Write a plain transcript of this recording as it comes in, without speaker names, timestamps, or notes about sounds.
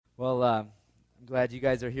Well, I'm glad you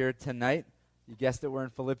guys are here tonight. You guessed it, we're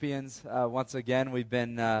in Philippians. Once again, we've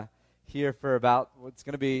been here for about what's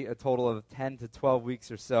going to be a total of 10 to 12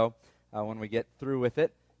 weeks or so when we get through with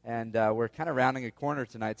it. And we're kind of rounding a corner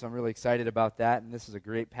tonight, so I'm really excited about that. And this is a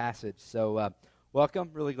great passage. So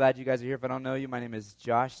welcome. Really glad you guys are here. If I don't know you, my name is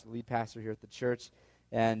Josh, the lead pastor here at the church.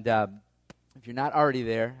 And if you're not already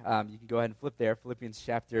there, you can go ahead and flip there. Philippians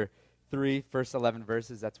chapter 3, first 11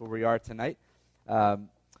 verses. That's where we are tonight.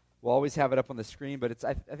 We'll always have it up on the screen, but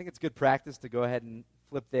I think it's good practice to go ahead and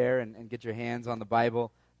flip there and get your hands on the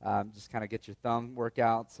Bible. Just kind of get your thumb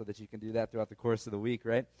workout so that you can do that throughout the course of the week,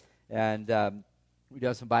 right? And we do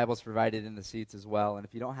have some Bibles provided in the seats as well. And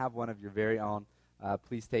if you don't have one of your very own,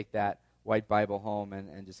 please take that white Bible home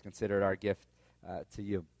and just consider it our gift to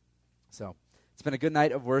you. So it's been a good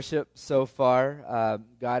night of worship so far.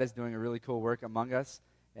 God is doing a really cool work among us,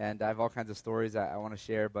 and I have all kinds of stories I want to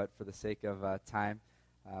share, but for the sake of time,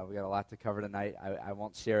 we got a lot to cover tonight. I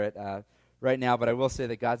won't share it right now, but I will say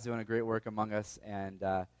that God's doing a great work among us, and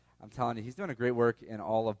I'm telling you, He's doing a great work in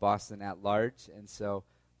all of Boston at large. And so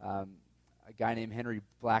a guy named Henry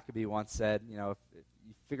Blackaby once said, you know, if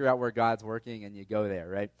you figure out where God's working and you go there,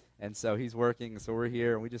 right? And so He's working, so we're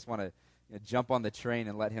here, and we just want to jump on the train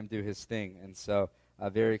and let Him do His thing. And so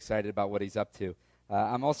very excited about what He's up to.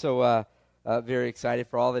 I'm also very excited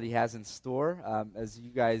for all that He has in store. As you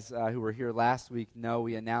guys who were here last week know,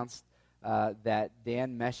 we announced that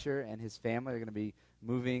Dan Mesher and his family are going to be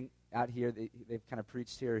moving out here. They've kind of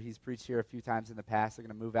preached here. He's preached here a few times in the past. They're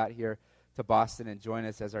going to move out here to Boston and join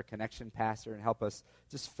us as our connection pastor and help us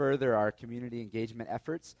just further our community engagement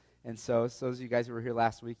efforts. And so those of you guys who were here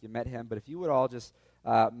last week, you met him. But if you would all just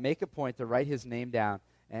make a point to write his name down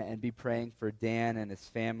and be praying for Dan and his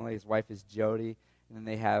family. His wife is Jody. And then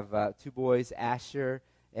they have two boys, Asher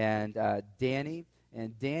and Danny.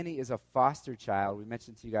 And Danny is a foster child. We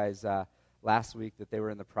mentioned to you guys last week that they were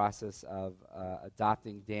in the process of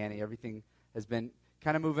adopting Danny. Everything has been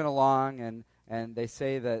kind of moving along, and they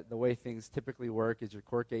say that the way things typically work is your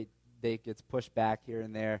court date gets pushed back here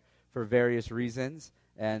and there for various reasons.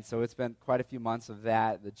 And so it's been quite a few months of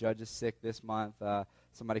that. The judge is sick this month.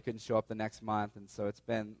 Somebody couldn't show up the next month. And so it's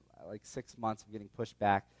been like 6 months of getting pushed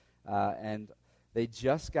back. And they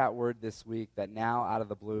just got word this week that now, out of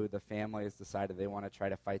the blue, the family has decided they want to try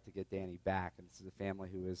to fight to get Danny back. And this is a family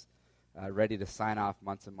who is ready to sign off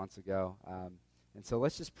months and months ago. And so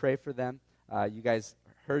let's just pray for them. You guys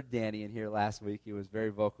heard Danny in here last week. He was very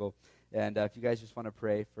vocal. And if you guys just want to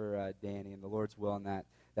pray for Danny and the Lord's will in that,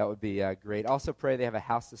 that would be great. Also pray they have a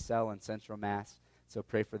house to sell in Central Mass. So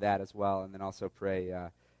pray for that as well. And then also pray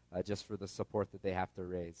just for the support that they have to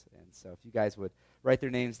raise. And so if you guys would write their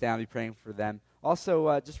names down, be praying for them.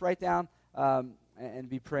 Also, just write down and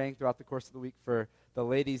be praying throughout the course of the week for the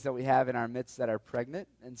ladies that we have in our midst that are pregnant.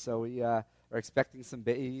 And so we are expecting some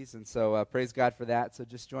babies. And so praise God for that. So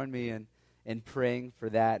just join me in praying for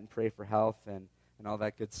that and pray for health and all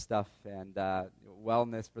that good stuff and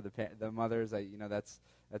wellness for the mothers.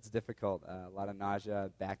 That's difficult. A lot of nausea,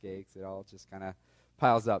 backaches. It all just kind of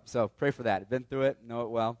piles up. So pray for that. I've been through it, know it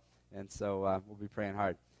well, and so we'll be praying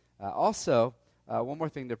hard. Also, one more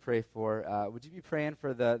thing to pray for. Would you be praying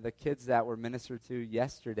for the kids that were ministered to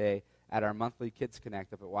yesterday at our monthly Kids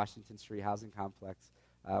Connect up at Washington Street Housing Complex?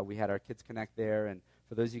 We had our Kids Connect there, and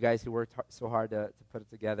for those of you guys who worked so hard to put it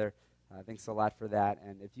together, thanks a lot for that.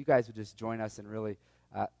 And if you guys would just join us and really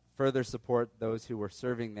further support those who were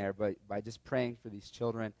serving there, but by just praying for these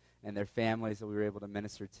children and their families that we were able to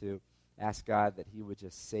minister to, ask God that He would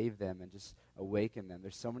just save them and just awaken them.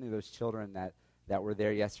 There's so many of those children that were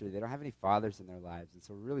there yesterday. They don't have any fathers in their lives, and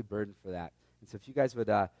so we're really burdened for that. And so if you guys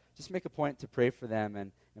would just make a point to pray for them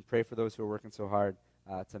and pray for those who are working so hard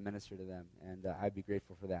to minister to them, and I'd be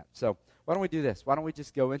grateful for that. So why don't we do this? Why don't we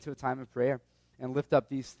just go into a time of prayer and lift up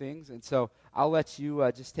these things? And so I'll let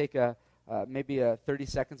you just take maybe 30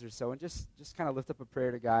 seconds or so and just kind of lift up a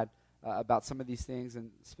prayer to God about some of these things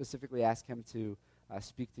and specifically ask Him to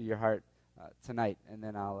speak to your heart tonight, and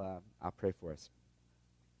then I'll pray for us.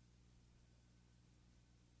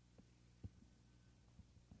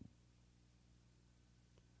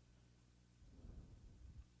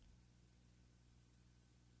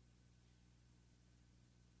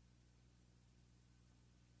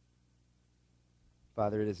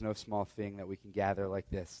 Father, it is no small thing that we can gather like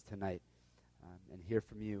this tonight and hear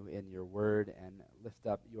from You in Your word and lift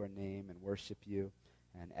up Your name and worship You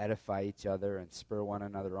and edify each other and spur one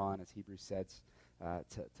another on, as Hebrews says,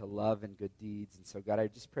 to love and good deeds. And so, God, I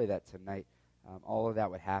just pray that tonight all of that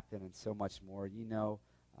would happen and so much more. You know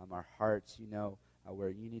our hearts. You know where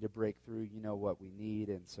You need to break through. You know what we need.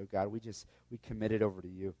 And so, God, we commit it over to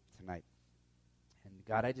You tonight. And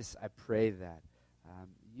God, I pray that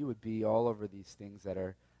you would be all over these things that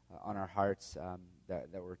are on our hearts that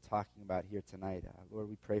we're talking about here tonight. Lord,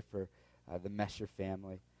 we pray for the Mesher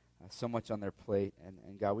family, so much on their plate.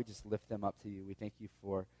 And God, we just lift them up to you. We thank you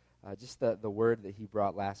for just the word that he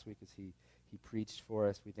brought last week as he preached for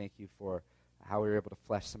us. We thank you for how we were able to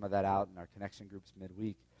flesh some of that out in our connection groups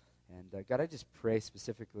midweek. And God, I just pray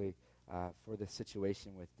specifically for this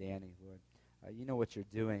situation with Danny, Lord. You know what you're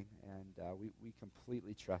doing, and we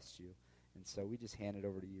completely trust you. And so we just hand it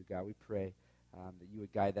over to you, God. We pray that you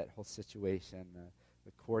would guide that whole situation,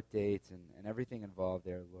 the court dates, and everything involved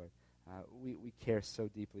there, Lord. We care so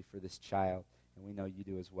deeply for this child, and we know you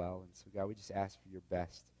do as well. And so, God, we just ask for your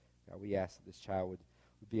best. God, we ask that this child would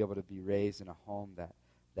be able to be raised in a home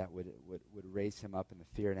that would raise him up in the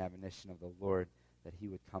fear and admonition of the Lord, that he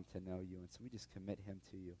would come to know you. And so we just commit him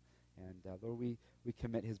to you. And Lord, we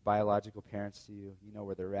commit his biological parents to you. You know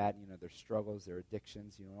where they're at. You know their struggles, their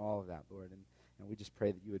addictions, you know all of that, Lord. And we just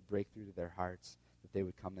pray that you would break through to their hearts, that they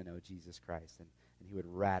would come to know Jesus Christ, and he would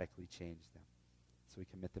radically change them. So we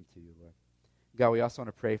commit them to you, Lord. God, we also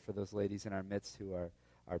want to pray for those ladies in our midst who are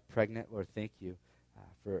pregnant. Lord, thank you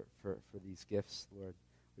for these gifts, Lord.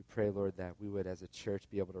 We pray, Lord, that we would as a church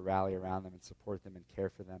be able to rally around them and support them and care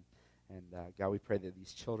for them. And God, we pray that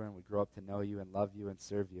these children would grow up to know you and love you and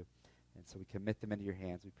serve you. And so we commit them into your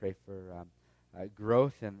hands. We pray for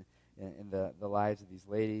growth in the lives of these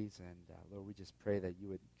ladies. And Lord, we just pray that you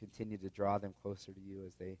would continue to draw them closer to you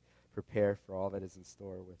as they prepare for all that is in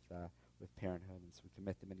store with parenthood. And so we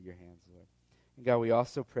commit them into your hands, Lord. And God, we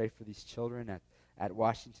also pray for these children at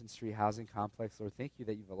Washington Street Housing Complex. Lord, thank you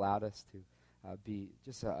that you've allowed us to be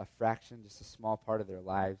just a fraction, just a small part of their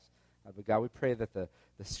lives. But God, we pray that the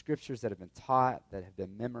scriptures that have been taught, that have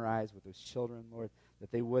been memorized with those children, Lord,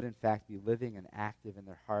 that they would in fact be living and active in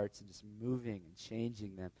their hearts and just moving and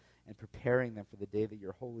changing them and preparing them for the day that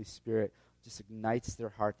your Holy Spirit just ignites their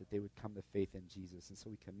heart, that they would come to faith in Jesus. And so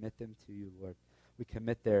we commit them to you, Lord. We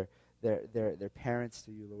commit their parents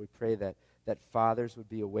to you, Lord. We pray that fathers would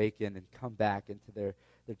be awakened and come back into their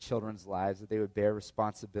children's lives, that they would bear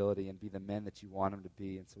responsibility and be the men that you want them to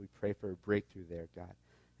be. And so we pray for a breakthrough there, God.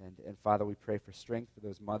 And Father, we pray for strength for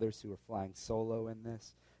those mothers who are flying solo in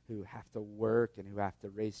this, who have to work and who have to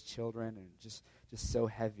raise children and just so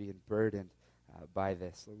heavy and burdened by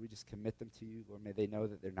this. Lord, we just commit them to you. Lord, may they know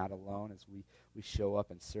that they're not alone as we show up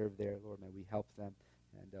and serve there. Lord, may we help them.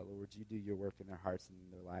 And Lord, would you do your work in their hearts and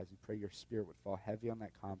in their lives? We pray your spirit would fall heavy on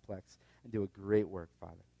that complex and do a great work,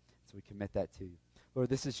 Father. So we commit that to you. Lord,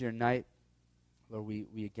 this is your night. Lord,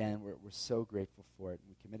 we're so grateful for it. And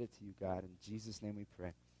we commit it to you, God. In Jesus' name we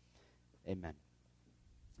pray. Amen.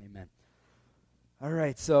 Amen. All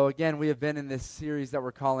right, so again, we have been in this series that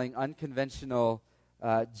we're calling Unconventional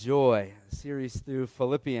Joy, a series through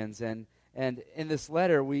Philippians. And in this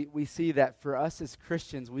letter, we see that for us as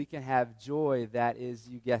Christians, we can have joy that is,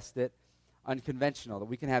 you guessed it, unconventional. That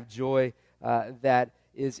we can have joy that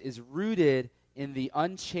is rooted in the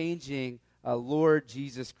unchanging Lord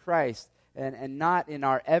Jesus Christ and not in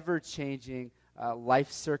our ever-changing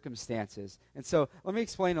life circumstances. And so let me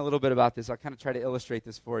explain a little bit about this. I'll kind of try to illustrate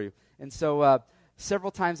this for you. And so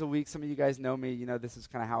several times a week, some of you guys know me, you know this is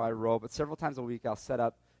kind of how I roll, but several times a week I'll set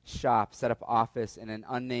up office in an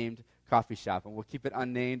unnamed coffee shop. And we'll keep it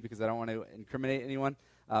unnamed because I don't want to incriminate anyone.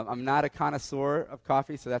 I'm not a connoisseur of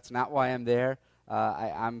coffee, so that's not why I'm there.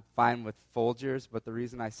 I'm fine with Folgers, but the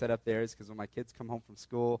reason I set up there is because when my kids come home from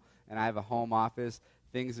school and I have a home office,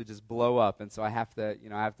 things would just blow up, and so I have to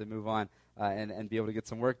move on and be able to get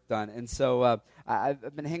some work done. And so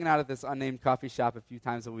I've been hanging out at this unnamed coffee shop a few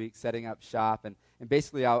times a week, setting up shop, and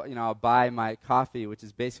basically I'll buy my coffee, which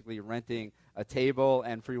is basically renting a table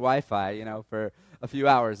and free Wi-Fi, for a few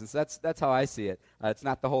hours. And so that's how I see it. It's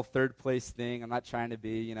not the whole third place thing. I'm not trying to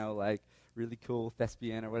be, like really cool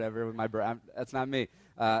thespian or whatever with my that's not me.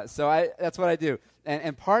 So that's what I do.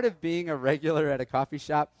 And part of being a regular at a coffee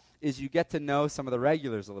shop is you get to know some of the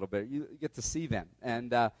regulars a little bit. You get to see them.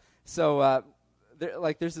 And so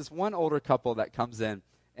there's this one older couple that comes in,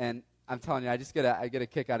 and I'm telling you, I get a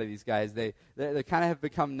kick out of these guys. They kind of have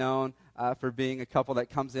become known for being a couple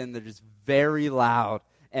that comes in. They're just very loud,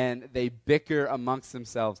 and they bicker amongst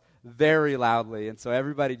themselves very loudly. And so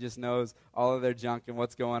everybody just knows all of their junk and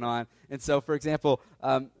what's going on. And so, for example,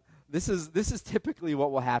 this is typically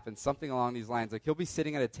what will happen, something along these lines. Like he'll be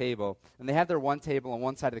sitting at a table, and they have their one table on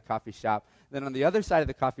one side of the coffee shop. Then on the other side of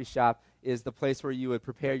the coffee shop is the place where you would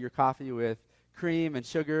prepare your coffee with cream and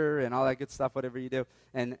sugar and all that good stuff, whatever you do.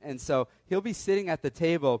 And so he'll be sitting at the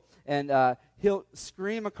table, and he'll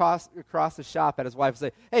scream across the shop at his wife and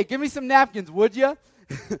say, "Hey, give me some napkins, would you?"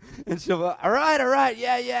 And she'll go, all right,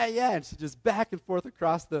 yeah. And she just back and forth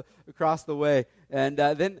across the way. And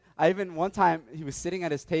then one time, he was sitting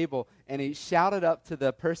at his table, and he shouted up to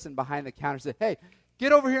the person behind the counter, said, "Hey,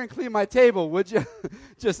 get over here and clean my table, would you?"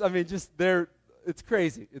 It's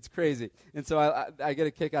crazy. And so I get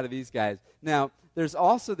a kick out of these guys. Now, there's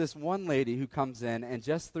also this one lady who comes in, and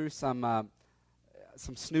just through some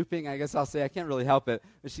snooping, I guess I'll say, I can't really help it,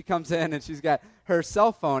 but she comes in and she's got her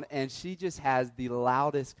cell phone, and she just has the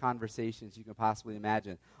loudest conversations you can possibly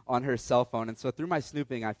imagine on her cell phone. And so through my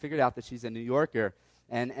snooping, I figured out that she's a New Yorker,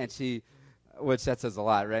 and she, which that says a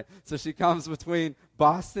lot, right? So she comes between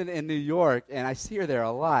Boston and New York, and I see her there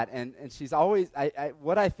a lot, and she's always,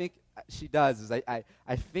 what I think she does is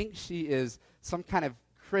I think she is some kind of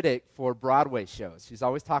critic for Broadway shows. She's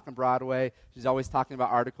always talking Broadway. She's always talking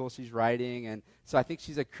about articles she's writing, and so I think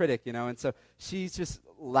she's a critic, and so she's just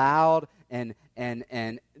loud and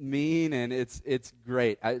mean, and it's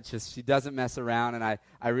great. She doesn't mess around, and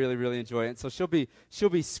I really, really enjoy it. And so she'll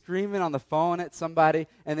be screaming on the phone at somebody,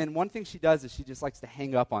 and then one thing she does is she just likes to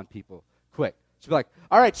hang up on people quick. She'll be like,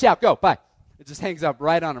 "All right, ciao, go, bye." It just hangs up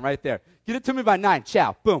right on them right there. "Get it to me by 9,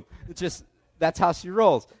 ciao, boom." That's how she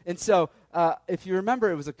rolls. And so if you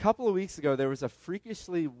remember, it was a couple of weeks ago, there was a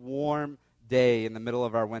freakishly warm day in the middle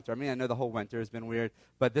of our winter. I mean, I know the whole winter has been weird,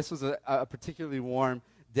 but this was a particularly warm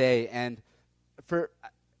day. And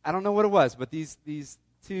I don't know what it was, but these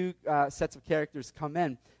two sets of characters come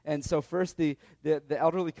in. And so first the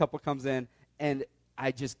elderly couple comes in, and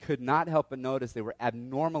I just could not help but notice they were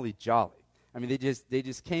abnormally jolly. I mean, they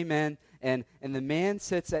just came in, and the man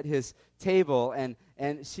sits at his table, and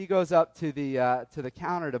she goes up to the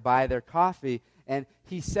counter to buy their coffee, and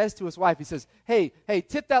he says to his wife, he says, hey,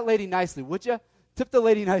 tip that lady nicely, would you? Tip the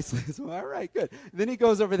lady nicely. So, all right, good. And then he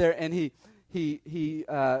goes over there, and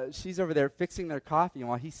she's over there fixing their coffee, and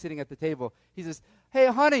while he's sitting at the table, he says, "Hey,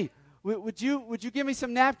 honey, would you give me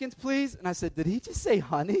some napkins, please?" And I said, "Did he just say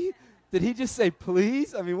honey? Did he just say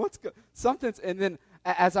please? I mean, something's..." And then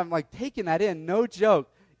as I'm like taking that in, no joke,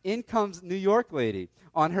 in comes New York lady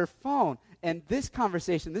on her phone. And this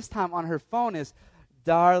conversation, this time on her phone, is,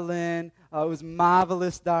 "Darling, it was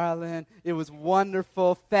marvelous, darling. It was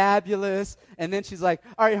wonderful, fabulous." And then she's like,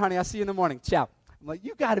 "All right, honey, I'll see you in the morning. Ciao." I'm like,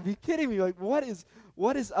 you got to be kidding me. Like, what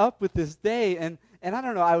is up with this day? And I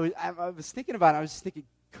don't know. I was thinking about it. I was just thinking,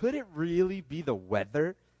 could it really be the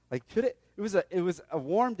weather? Like, could it? It was a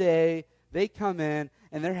warm day. They come in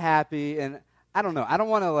and they're happy. And I don't know. I don't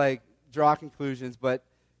want to draw conclusions, but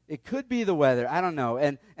it could be the weather. I don't know.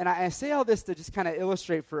 And I say all this to just kind of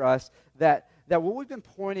illustrate for us that what we've been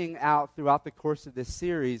pointing out throughout the course of this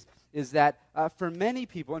series is that for many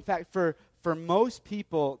people, in fact, for most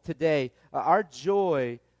people today, our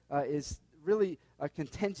joy is really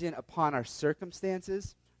contingent upon our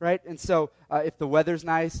circumstances, right? And so if the weather's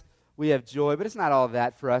nice, we have joy, but it's not all of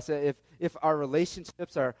that for us. If our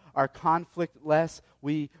relationships are conflict-less,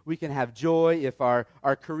 we can have joy. If our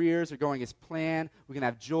careers are going as planned, we can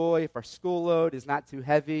have joy. If our school load is not too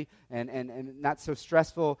heavy and not so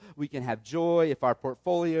stressful, we can have joy. If our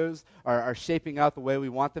portfolios are shaping out the way we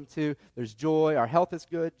want them to, there's joy. Our health is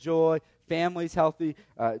good, joy. Family's healthy,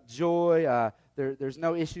 joy. There's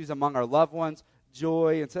no issues among our loved ones,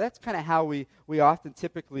 joy. And so that's kind of how we often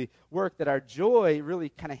typically work, that our joy really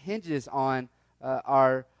kind of hinges on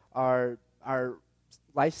our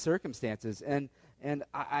life circumstances. And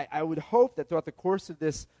I would hope that throughout the course of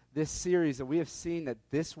this series that we have seen that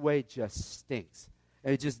this way just stinks.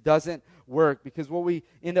 And it just doesn't work, because what we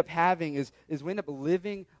end up having is we end up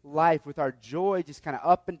living life with our joy just kind of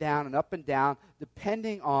up and down,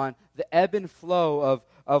 depending on the ebb and flow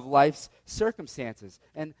of life's circumstances.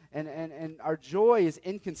 And our joy is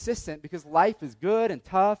inconsistent because life is good and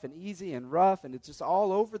tough and easy and rough, and it's just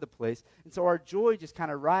all over the place. And so our joy just kind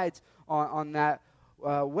of rides on that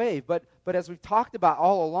wave. But as we've talked about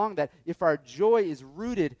all along, that if our joy is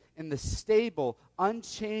rooted in the stable,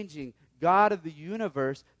 unchanging God of the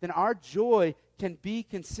universe, then our joy can be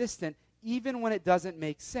consistent even when it doesn't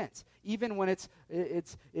make sense, even when it's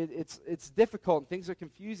difficult and things are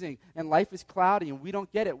confusing and life is cloudy and we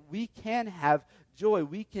don't get it. We can have joy.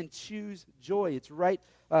 We can choose joy. It's right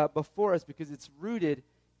before us because it's rooted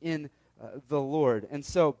in the Lord. And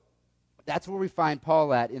so that's where we find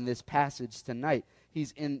Paul at in this passage tonight.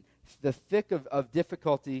 He's in the thick of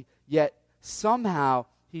difficulty, yet somehow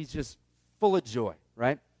he's just full of joy,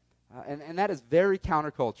 right? And that is very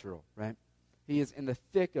countercultural, right? He is in the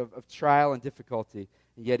thick of trial and difficulty,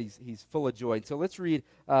 and yet he's full of joy. And so let's read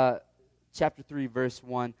chapter 3, verse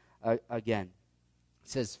 1 again. It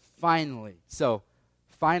says, finally. So,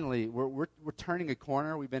 finally, we're turning a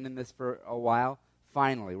corner. We've been in this for a while.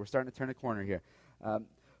 Finally, we're starting to turn a corner here.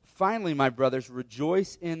 Finally, my brothers,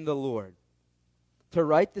 rejoice in the Lord. To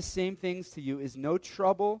write the same things to you is no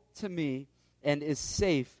trouble to me and is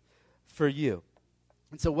safe for you.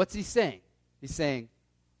 And so what's he saying? He's saying,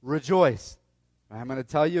 rejoice. I'm going to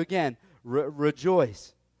tell you again,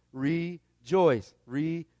 rejoice, rejoice,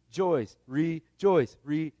 rejoice, rejoice,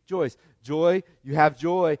 rejoice. Joy, you have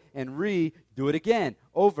joy, and do it again,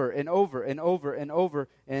 over and over and over and over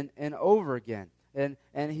and over again. And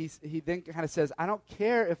he then kind of says, I don't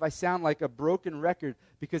care if I sound like a broken record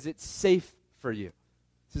because it's safe for you.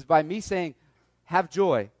 He says, by me saying, have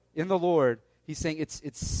joy in the Lord, he's saying it's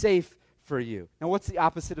safe for you. Now, what's the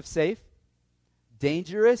opposite of safe?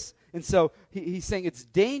 Dangerous. And so he's saying it's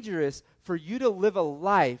dangerous for you to live a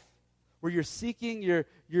life where you're seeking your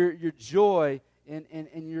joy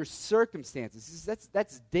in your circumstances.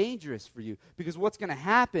 That's dangerous for you, because what's going to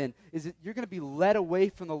happen is that you're going to be led away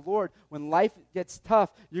from the Lord. When life gets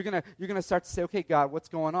tough, you're going to start to say, okay, God, what's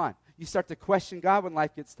going on? You start to question God when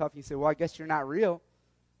life gets tough. You say, well, I guess you're not real.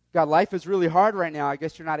 God, life is really hard right now. I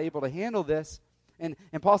guess you're not able to handle this. And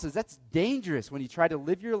Paul says that's dangerous when you try to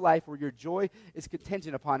live your life where your joy is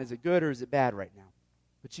contingent upon, is it good or is it bad right now?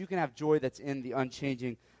 But you can have joy that's in the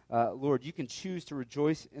unchanging Lord. You can choose to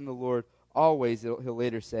rejoice in the Lord always. He'll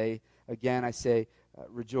later say, again, I say,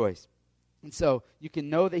 rejoice. And so you can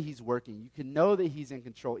know that he's working. You can know that he's in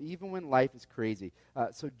control, even when life is crazy.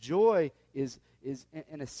 So joy is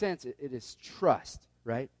in a sense, it is trust,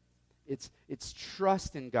 right? It's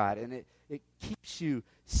trust in God, and it keeps you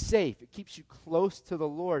safe. It keeps you close to the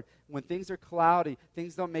Lord. When things are cloudy,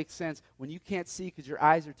 things don't make sense, when you can't see because your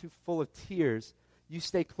eyes are too full of tears, you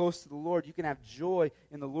stay close to the Lord. You can have joy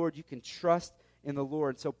in the Lord. You can trust in the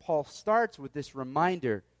Lord. So Paul starts with this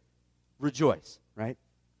reminder, rejoice, right?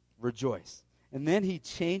 Rejoice. And then he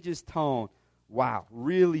changes tone. Wow,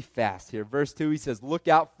 really fast here. Verse 2, he says, look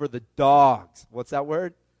out for the dogs. What's that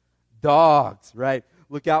word? Dogs, right?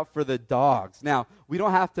 Look out for the dogs. Now, we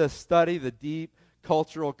don't have to study the deep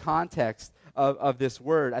cultural context of this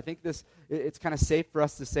word. I think it's kind of safe for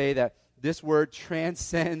us to say that this word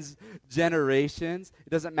transcends generations.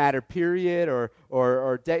 It doesn't matter period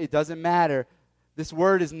or day. It doesn't matter. This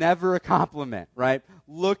word is never a compliment, right?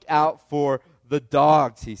 Look out for the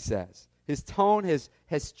dogs, he says. His tone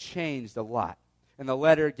has changed a lot. And the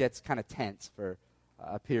letter gets kind of tense for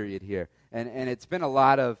a period here. And it's been a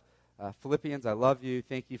lot of, Philippians, I love you.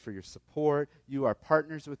 Thank you for your support. You are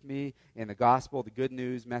partners with me in the gospel, the good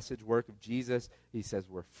news, message, work of Jesus. He says,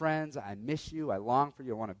 we're friends. I miss you. I long for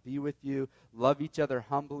you. I want to be with you. Love each other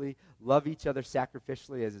humbly. Love each other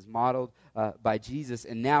sacrificially, as is modeled by Jesus.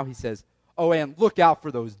 And now he says, oh, and look out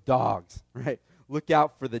for those dogs, right? Look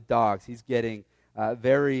out for the dogs. He's getting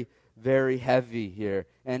very, very heavy here.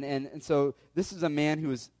 And so this is a man who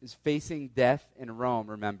is facing death in Rome,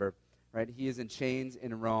 remember, right? He is in chains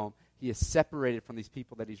in Rome. He is separated from these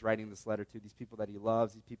people that he's writing this letter to, these people that he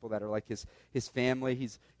loves, these people that are like his family.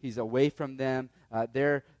 He's away from them.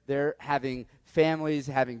 They're having families,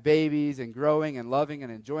 having babies, and growing and loving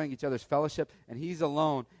and enjoying each other's fellowship, and he's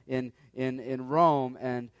alone in Rome.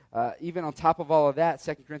 And even on top of all of that,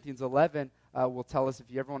 2 Corinthians 11 will tell us, if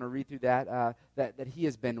you ever want to read through that, that he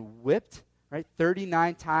has been whipped, right,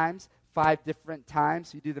 39 times, 5 different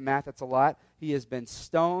times. You do the math, that's a lot. He has been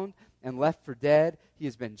stoned and left for dead. He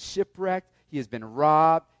has been shipwrecked. He has been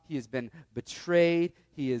robbed. He has been betrayed.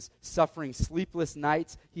 He is suffering sleepless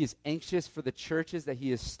nights. He is anxious for the churches that he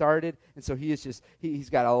has started. And so he is just, he's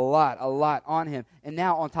got a lot on him. And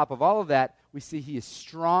now on top of all of that, we see he is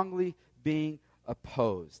strongly being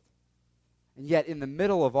opposed. And yet in the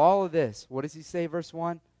middle of all of this, what does he say, verse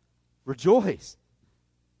 1? Rejoice.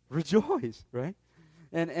 Rejoice, right?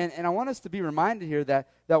 And I want us to be reminded here that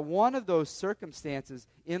one of those circumstances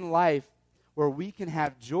in life where we can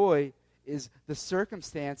have joy is the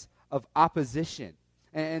circumstance of opposition.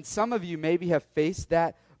 And some of you maybe have faced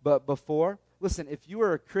that before. Listen, if you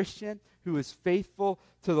are a Christian who is faithful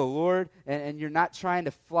to the Lord and you're not trying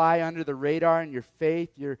to fly under the radar in your faith,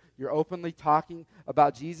 you're openly talking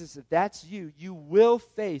about Jesus, if that's you, you will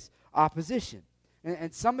face opposition.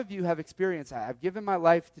 And some of you have experienced, I've given my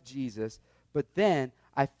life to Jesus, but then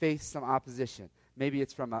I face some opposition. Maybe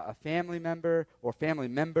it's from a family member or family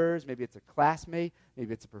members. Maybe it's a classmate.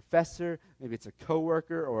 Maybe it's a professor. Maybe it's a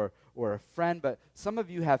coworker or a friend. But some of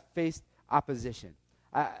you have faced opposition.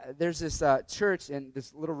 There's this church in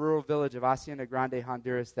this little rural village of Hacienda Grande,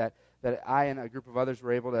 Honduras, that I and a group of others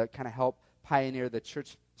were able to kind of help pioneer the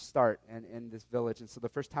church start in this village. And so the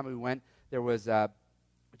first time we went, there was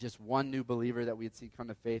just one new believer that we had seen come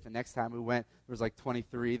to faith. The next time we went, there was like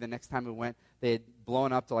 23. The next time we went, they had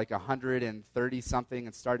blown up to like 130-something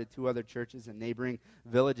and started 2 other churches in neighboring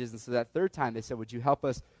villages. And so that third time, they said, would you help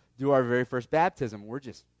us do our very first baptism? We're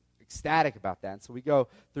just ecstatic about that. And so we go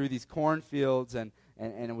through these cornfields, and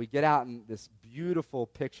we get out in this beautiful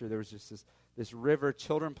picture. There was just this river,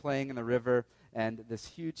 children playing in the river, and this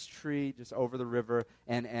huge tree just over the river,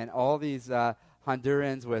 and all these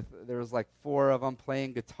Hondurans there was like 4 of them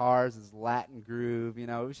playing guitars, this Latin groove, it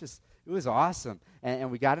was awesome. And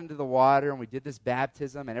we got into the water, and we did this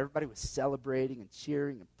baptism, and everybody was celebrating and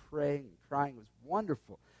cheering and praying and crying. It was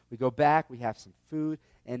wonderful. We go back, we have some food,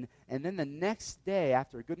 and then the next day,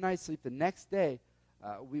 after a good night's sleep, the next day,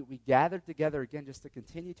 we gathered together again just to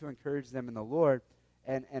continue to encourage them in the Lord.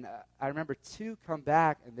 And I remember 2 come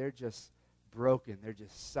back, and they're just broken. They're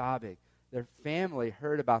just sobbing. Their family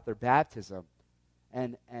heard about their baptism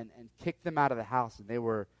and kicked them out of the house, and they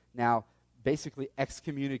were now basically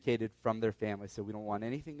excommunicated from their family. So we don't want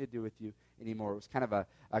anything to do with you anymore. It was kind of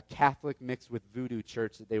a Catholic mixed with voodoo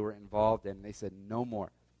church that they were involved in. And they said, no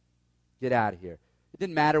more. Get out of here. It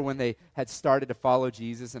didn't matter when they had started to follow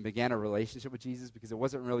Jesus and began a relationship with Jesus, because it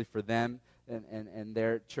wasn't really for them and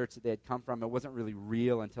their church that they had come from. It wasn't really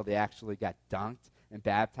real until they actually got dunked and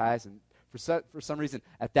baptized. And for some reason,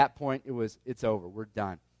 at that point, it's over. We're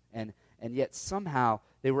done. And yet somehow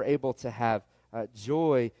they were able to have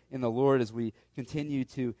joy in the Lord as we continue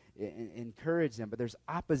to encourage them. But there's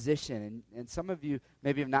opposition, and some of you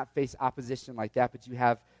maybe have not faced opposition like that, but you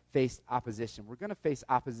have faced opposition. We're going to face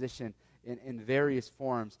opposition in various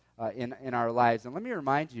forms in our lives. And let me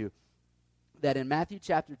remind you that in Matthew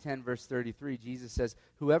chapter 10, verse 33, Jesus says,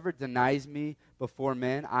 whoever denies me before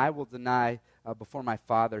men, I will deny before my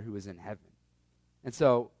Father who is in heaven. And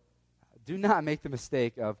so do not make the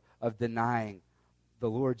mistake of denying the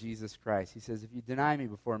Lord Jesus Christ. He says, if you deny me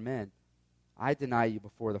before men, I deny you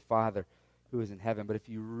before the Father who is in heaven. But if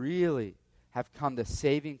you really have come to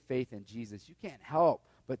saving faith in Jesus, you can't help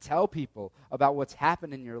but tell people about what's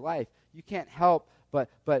happened in your life. You can't help but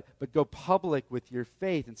go public with your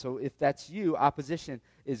faith. And so if that's you, opposition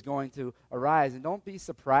is going to arise. And don't be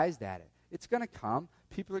surprised at it. It's going to come.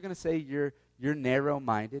 People are going to say you're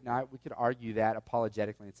narrow-minded. Now, we could argue that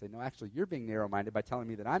apologetically and say, no, actually, you're being narrow-minded by telling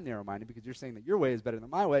me that I'm narrow-minded because you're saying that your way is better than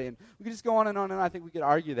my way. And we could just go on and on, and I think we could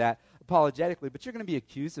argue that apologetically. But you're going to be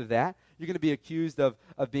accused of that. You're going to be accused of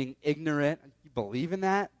being ignorant. You believe in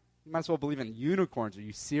that? You might as well believe in unicorns. Are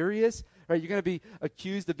you serious? Right? You're going to be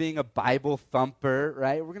accused of being a Bible thumper,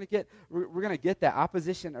 right? We're going to get that.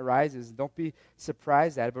 Opposition arises. Don't be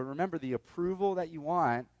surprised at it. But remember, the approval that you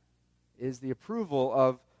want is the approval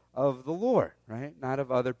of the Lord, right? Not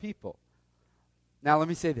of other people. Now, let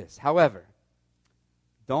me say this. However,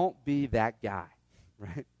 don't be that guy,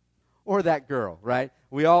 right? Or that girl, right?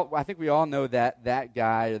 I think we all know that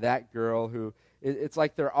guy or that girl who, it's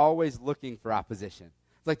like they're always looking for opposition.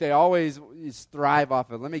 It's like they always thrive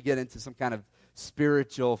off of, let me get into some kind of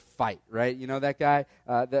spiritual fight, right? You know that guy?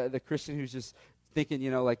 The Christian who's just thinking,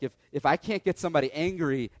 like if I can't get somebody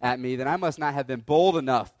angry at me, then I must not have been bold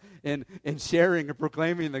enough in sharing and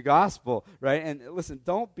proclaiming the gospel, right? And listen,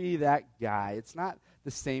 don't be that guy. It's not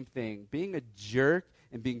the same thing. Being a jerk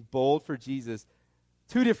and being bold for Jesus,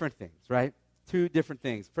 2 different things, right? 2 different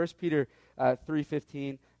things. 1 Peter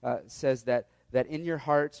 3:15 says that in your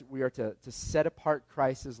hearts we are to set apart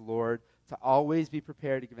Christ as Lord, to always be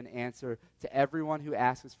prepared to give an answer to everyone who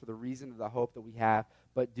asks us for the reason of the hope that we have,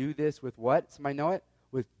 but do this with what? Somebody know it?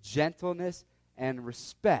 With gentleness and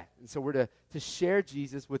respect. And so we're to share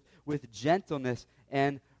Jesus with gentleness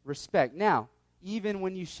and respect. Now, even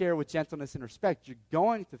when you share with gentleness and respect, you're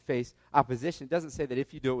going to face opposition. It doesn't say that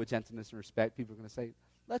if you do it with gentleness and respect, people are going to say,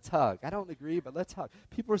 let's hug. I don't agree, but let's hug.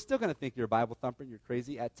 People are still going to think you're a Bible thumper and you're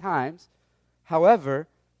crazy at times. However,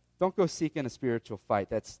 don't go seeking a spiritual fight.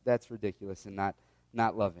 That's ridiculous and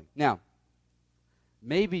not loving. Now,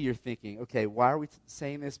 maybe you're thinking, okay, why are we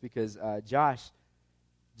saying this? Because Josh,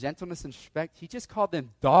 gentleness and respect, he just called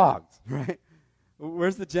them dogs, right?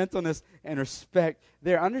 Where's the gentleness and respect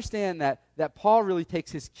there? Understand that Paul really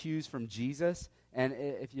takes his cues from Jesus. And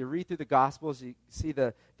if you read through the Gospels, you see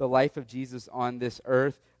the life of Jesus on this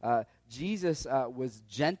earth. Jesus was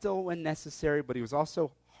gentle when necessary, but he was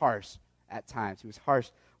also harsh at times. He was harsh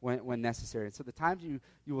when necessary. And so the times you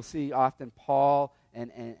will see often Paul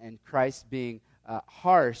and Christ being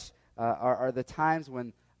harsh are the times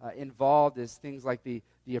when involved is things like the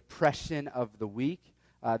oppression of the weak.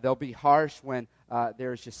 They'll be harsh when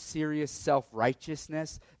there's just serious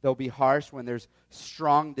self-righteousness. They'll be harsh when there's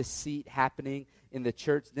strong deceit happening in the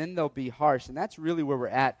church. Then they'll be harsh. And that's really where we're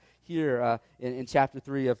at here in chapter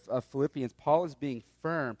 3 of Philippians, Paul is being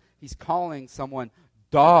firm. He's calling someone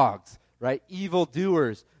dogs, right?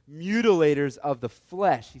 Evildoers, mutilators of the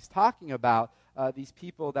flesh. He's talking about these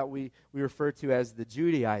people that we refer to as the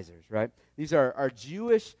Judaizers, right? These are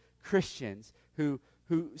Jewish Christians who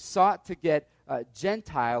sought to get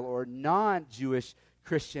Gentile or non-Jewish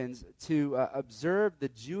Christians to observe the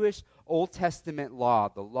Jewish Old Testament law,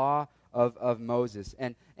 the law of Moses.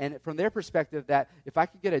 And from their perspective, that if I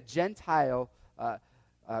could get a Gentile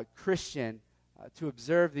Christian to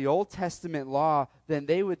observe the Old Testament law, then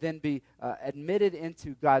they would then be admitted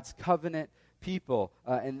into God's covenant people,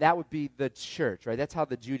 and that would be the church, right? That's how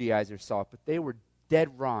the Judaizers saw it, but they were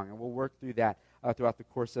dead wrong, and we'll work through that throughout the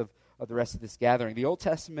course of the rest of this gathering. The Old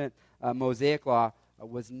Testament Mosaic law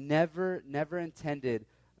was never intended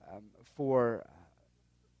for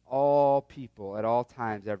all people at all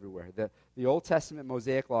times everywhere. The Old Testament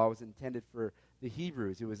Mosaic law was intended for the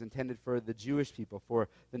Hebrews. It was intended for the Jewish people, for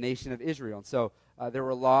the nation of Israel. And so there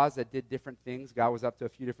were laws that did different things. God was up to a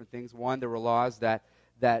few different things. One, there were laws that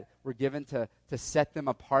were given to set them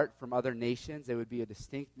apart from other nations. They would be a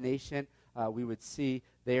distinct nation. We would see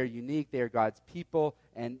they are unique, they are God's people,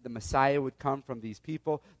 and the Messiah would come from these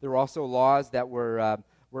people. There were also laws that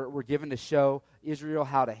were given to show Israel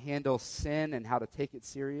how to handle sin and how to take it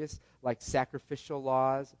serious, like sacrificial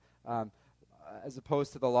laws, as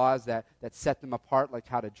opposed to the laws that set them apart, like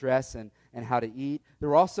how to dress and how to eat. There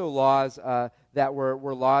were also laws that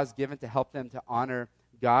were laws given to help them to honor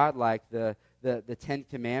God, like the Ten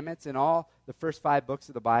Commandments. In all the first 5 books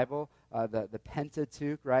of the Bible, the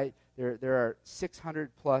Pentateuch, right? There are 600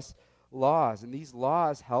 plus laws, and these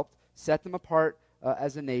laws helped set them apart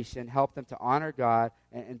as a nation, help them to honor God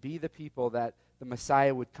and be the people that the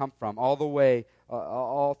Messiah would come from, all the way,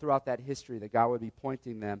 all throughout that history, that God would be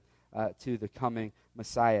pointing them to the coming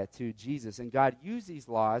Messiah, to Jesus. And God used these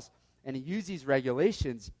laws, and he used these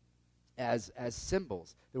regulations as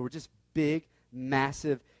symbols. They were just big,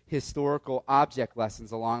 massive historical object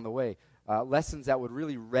lessons along the way, lessons that would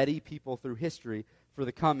really ready people through history for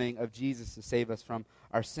the coming of Jesus to save us from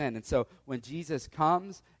our sin. And so when Jesus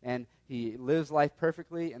comes and he lives life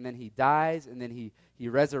perfectly, and then he dies, and then he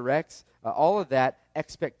resurrects, all of that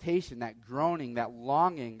expectation, that groaning, that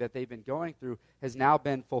longing that they've been going through has now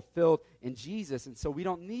been fulfilled in Jesus. And so we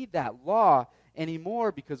don't need that law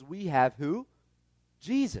anymore, because we have who?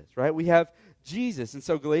 Jesus, right? We have Jesus. And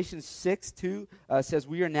so Galatians 6:2 says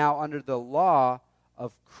we are now under the law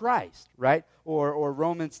of Christ, right? Or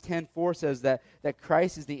Romans 10:4 says that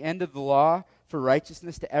Christ is the end of the law for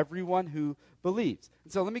righteousness to everyone who believes.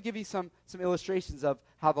 And so let me give you some illustrations of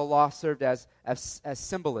how the law served as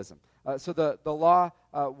symbolism. So the law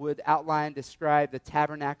would outline, describe the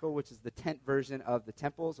tabernacle, which is the tent version of the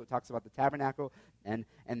temple. So it talks about the tabernacle and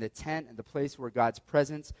the tent and the place where God's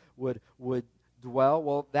presence would dwell.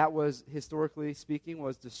 Well, that was, historically speaking,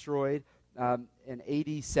 was destroyed in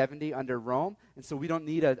AD 70 under Rome. And so we don't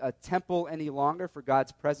need a temple any longer for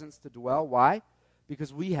God's presence to dwell. Why?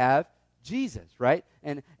 Because we have Jesus, right?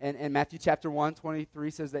 And Matthew chapter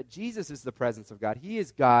 1:23 says that Jesus is the presence of God. He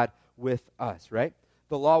is God with us, right?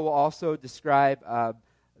 The law will also describe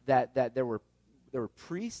that there were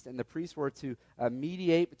priests, and the priests were to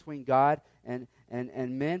mediate between God and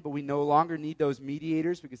men, but we no longer need those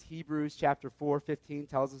mediators, because Hebrews chapter 4:15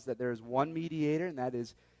 tells us that there is one mediator, and that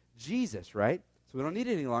is Jesus, right? So we don't need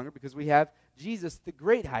it any longer because we have Jesus, the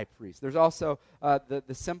great high priest. There's also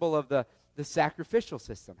the symbol of the sacrificial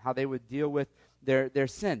system, how they would deal with their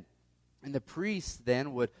sin. And the priest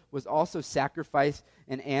then was also sacrifice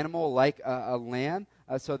an animal like a lamb,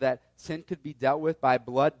 so that sin could be dealt with by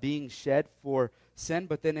blood being shed for sin.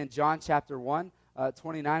 But then in John chapter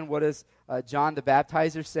 1:29, what does John the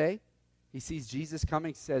Baptizer say? He sees Jesus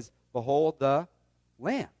coming, says, "Behold the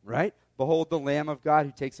Lamb," right? Behold the Lamb of God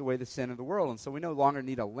who takes away the sin of the world. And so we no longer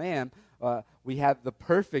need a lamb. We have the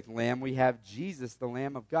perfect Lamb. We have Jesus, the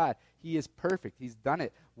Lamb of God. He is perfect. He's done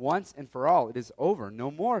it once and for all. It is over.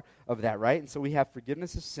 No more of that, right? And so we have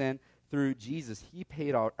forgiveness of sin through Jesus. He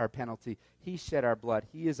paid our penalty. He shed our blood.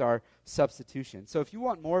 He is our substitution. So if you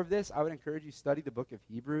want more of this, I would encourage you to study the book of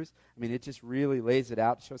Hebrews. I mean, it just really lays it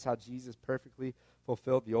out. It shows how Jesus perfectly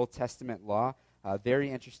fulfilled the Old Testament law.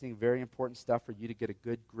 Very interesting, very important stuff for you to get a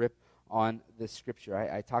good grip on this scripture.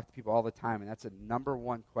 I talk to people all the time, and that's a number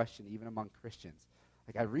one question even among Christians.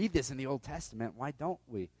 Like, I read this in the Old Testament. Why don't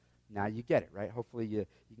we? Now you get it, right? Hopefully you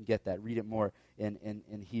can get that. Read it more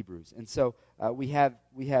in Hebrews. And so we have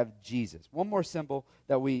Jesus. One more symbol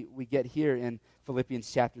that we get here in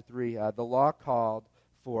Philippians chapter 3. The law called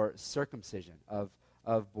for circumcision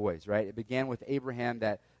of boys, right? It began with Abraham,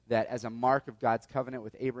 that that as a mark of God's covenant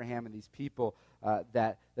with Abraham and these people,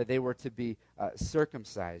 that they were to be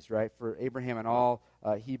circumcised, right? For Abraham and all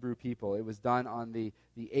Hebrew people. It was done on the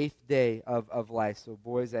 8th day of life. So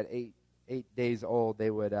boys at 8 days old, they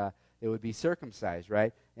would be circumcised,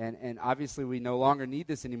 right? And obviously we no longer need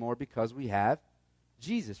this anymore because we have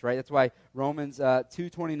Jesus, right? That's why Romans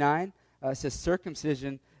 2:29 says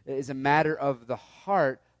circumcision is a matter of the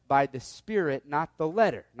heart by the Spirit, not the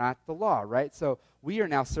letter, not the law, right? So we are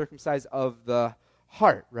now circumcised of the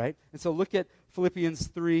heart, right? And so look at Philippians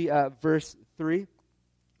 3, verse 3.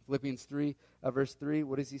 Philippians 3, verse 3,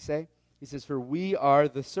 what does he say? He says, "For we are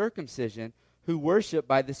the circumcision who worship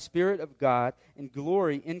by the Spirit of God and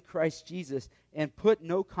glory in Christ Jesus and put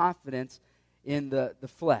no confidence in the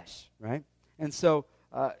flesh," right? And so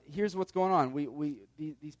here's what's going on.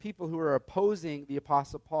 These people who are opposing the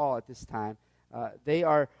Apostle Paul at this time, they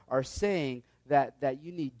are saying that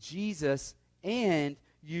you need Jesus and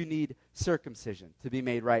you need circumcision to be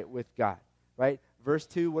made right with God, right? Verse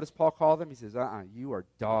 2, what does Paul call them? He says, you are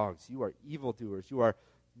dogs, you are evildoers, you are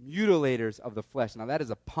mutilators of the flesh. Now that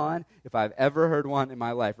is a pun if I've ever heard one in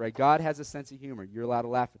my life, right? God has a sense of humor. You're allowed to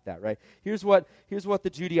laugh at that, right? Here's what the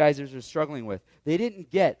Judaizers are struggling with. They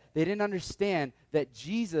didn't understand that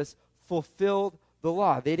Jesus fulfilled the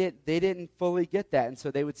law. They didn't fully get that. And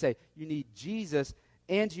so they would say, you need Jesus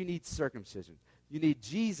and you need circumcision. You need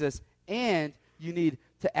Jesus and you need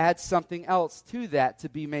to add something else to that to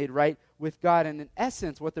be made right with God. And in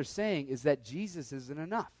essence, what they're saying is that Jesus isn't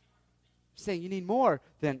enough. They're saying you need more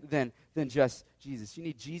than just Jesus. You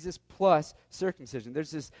need Jesus plus circumcision.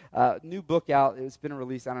 There's this new book out. It's been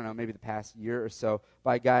released, I don't know, maybe the past year or so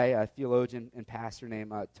by a guy, a theologian and pastor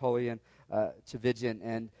named Tullian Tchividjian.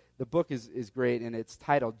 And the book is great, and it's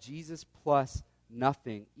titled Jesus Plus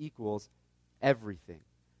Nothing Equals Everything.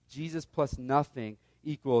 Jesus plus nothing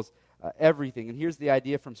equals everything. And here's the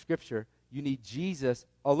idea from Scripture. You need Jesus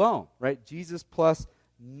alone, right? Jesus plus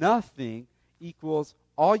nothing equals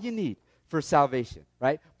all you need for salvation,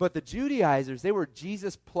 right? But the Judaizers, they were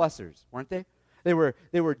Jesus plusers, weren't they? They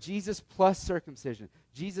were Jesus plus circumcision,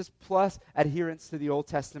 Jesus plus adherence to the Old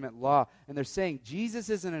Testament law. And they're saying Jesus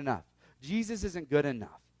isn't enough. Jesus isn't good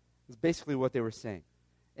enough. It's basically what they were saying.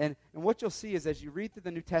 And what you'll see is as you read through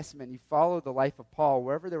the New Testament, you follow the life of Paul,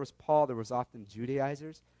 wherever there was Paul, there was often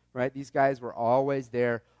Judaizers, right? These guys were always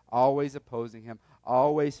there, always opposing him,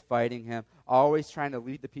 always fighting him, always trying to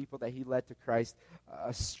lead the people that he led to Christ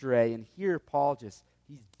astray. And here Paul he's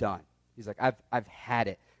done. He's like, I've had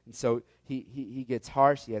it. And so he gets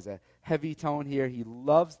harsh. He has a heavy tone here. He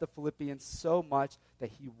loves the Philippians so much that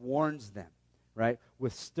he warns them, right,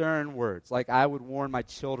 with stern words, like I would warn my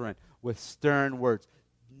children with stern words.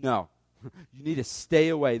 No, you need to stay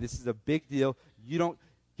away. This is a big deal. You don't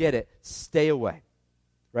get it. Stay away,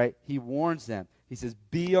 right? He warns them. He says,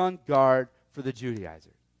 be on guard for the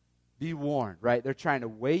Judaizers. Be warned, right? They're trying to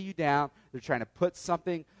weigh you down. They're trying to put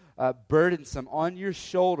something burdensome on your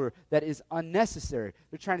shoulder that is unnecessary.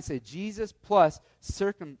 They're trying to say Jesus plus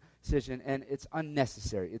circumcision, and it's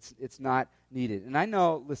unnecessary. It's not needed. And I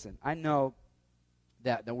know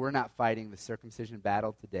that we're not fighting the circumcision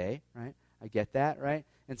battle today, right? I get that, right?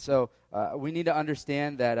 And so we need to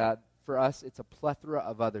understand that for us, it's a plethora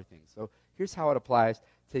of other things. So here's how it applies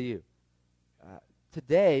to you.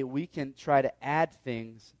 Today, we can try to add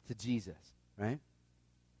things to Jesus, right?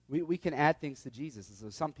 We can add things to Jesus. And so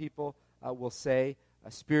some people will say, a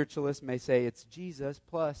spiritualist may say, it's Jesus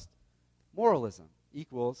plus moralism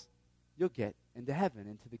equals you'll get into heaven,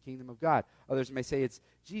 into the kingdom of God. Others may say it's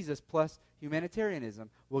Jesus plus humanitarianism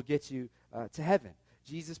will get you to heaven.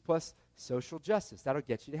 Jesus plus social justice, that'll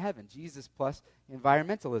get you to heaven. Jesus plus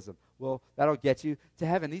environmentalism, well, that'll get you to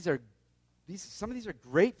heaven. Some of these are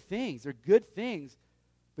great things. They're good things,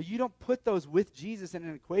 but you don't put those with Jesus in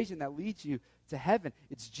an equation that leads you to heaven.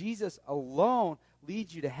 It's Jesus alone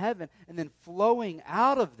leads you to heaven, and then flowing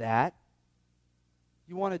out of that,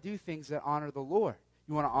 you want to do things that honor the Lord.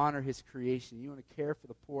 You want to honor his creation. You want to care for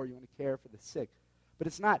the poor. You want to care for the sick. But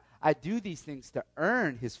it's not, I do these things to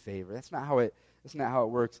earn his favor. That's not how it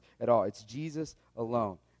works at all. It's Jesus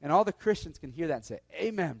alone. And all the Christians can hear that and say,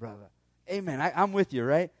 amen, brother. Amen. I'm with you,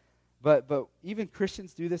 right? But even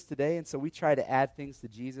Christians do this today, and so we try to add things to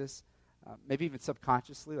Jesus, maybe even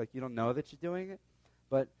subconsciously, like you don't know that you're doing it.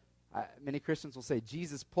 But many Christians will say,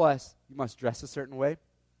 Jesus plus, you must dress a certain way,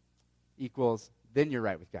 equals, then you're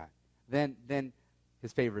right with God. Then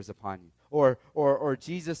his favor is upon you. Or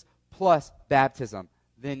Jesus plus baptism,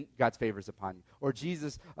 then God's favor is upon you. Or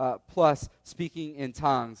Jesus plus speaking in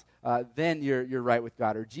tongues, then you're right with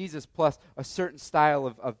God. Or Jesus plus a certain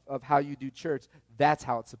style of how you do church, that's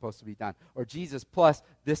how it's supposed to be done. Or Jesus plus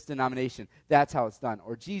this denomination, that's how it's done.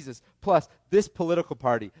 Or Jesus plus this political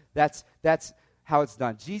party, that's how it's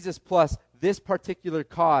done. Jesus plus this particular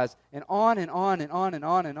cause, and on and on and on and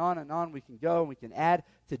on and on and on we can go, and we can add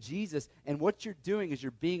to Jesus. And what you're doing is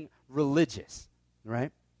you're being religious,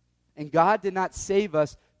 right? And God did not save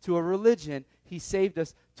us to a religion. He saved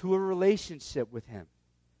us to a relationship with him.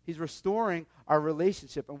 He's restoring our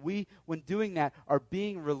relationship. And we, when doing that, are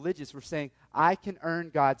being religious. We're saying, I can earn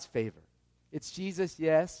God's favor. It's Jesus,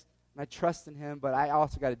 yes, and I trust in him, but I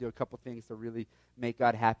also got to do a couple things to really make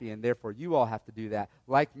God happy, and therefore you all have to do that,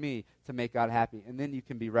 like me, to make God happy, and then you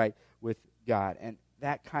can be right with God. And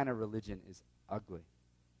that kind of religion is ugly.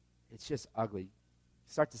 It's just ugly. You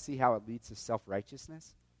start to see how it leads to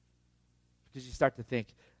self-righteousness, because you start to think,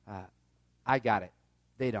 I got it.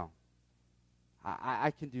 They don't.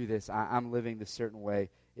 I can do this. I'm living this certain way.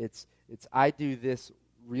 It's I do this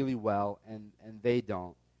really well, and they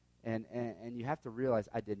don't. And you have to realize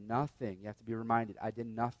I did nothing. You have to be reminded, I did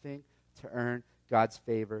nothing to earn God's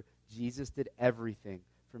favor. Jesus did everything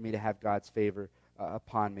for me to have God's favor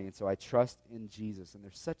upon me. And so I trust in Jesus. And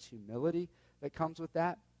there's such humility that comes with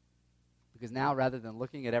that. Because now, rather than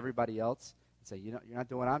looking at everybody else and say, you're not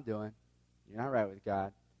doing what I'm doing, you're not right with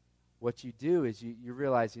God, what you do is you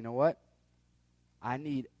realize, you know what? I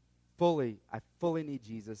fully need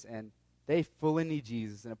Jesus, and they fully need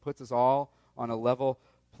Jesus, and it puts us all on a level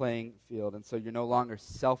playing field. And so you're no longer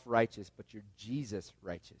self-righteous, but you're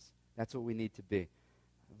Jesus-righteous. That's what we need to be.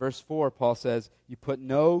 Verse 4, Paul says, you put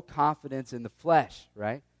no confidence in the flesh,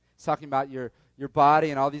 right? He's talking about your body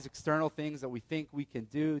and all these external things that we think we can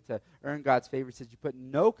do to earn God's favor. He says you put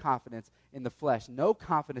no confidence in the flesh, no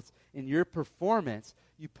confidence in your performance.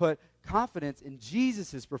 You put confidence in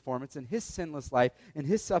Jesus' performance, in his sinless life, in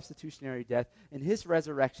his substitutionary death, in his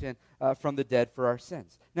resurrection from the dead for our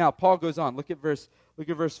sins. Now, Paul goes on. Look at verse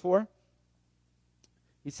 4.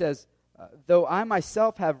 He says, though I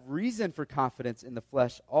myself have reason for confidence in the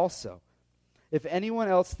flesh also. If anyone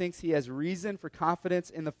else thinks he has reason for confidence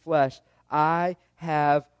in the flesh, I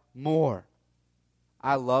have more.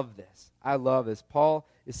 I love this. I love this. Paul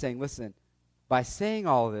is saying, listen, by saying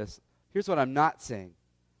all of this, here's what I'm not saying.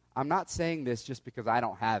 I'm not saying this just because I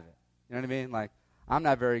don't have it. You know what I mean? Like, I'm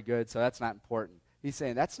not very good, so that's not important. He's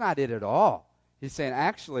saying that's not it at all. He's saying,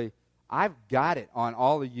 actually, I've got it on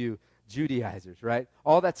all of you Judaizers, right?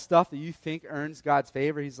 All that stuff that you think earns God's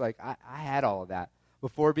favor, he's like, I had all of that.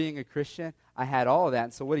 Before being a Christian, I had all of that.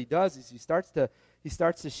 And so what he does is he starts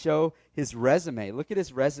to show his resume. Look at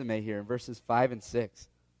his resume here in verses 5 and 6.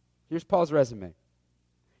 Here's Paul's resume.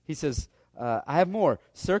 He says, I have more.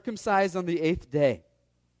 Circumcised on the 8th day,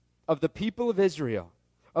 of the people of Israel,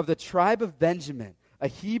 of the tribe of Benjamin, a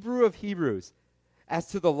Hebrew of Hebrews, as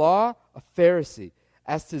to the law, a Pharisee,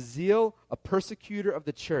 as to zeal, a persecutor of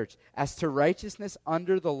the church, as to righteousness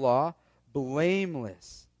under the law,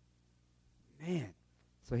 blameless. Man.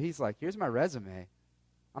 So he's like, here's my resume.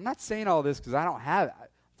 I'm not saying all this because I don't have it. I'm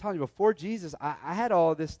telling you, before Jesus, I had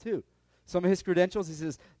all of this too. Some of his credentials, he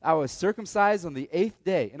says, I was circumcised on the 8th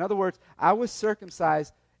day. In other words, I was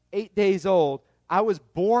circumcised 8 days old. I was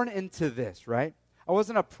born into this, right? I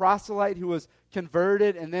wasn't a proselyte who was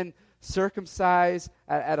converted and then circumcised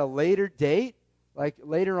at a later date, like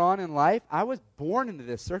later on in life. I was born into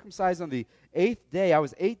this, circumcised on the 8th day. I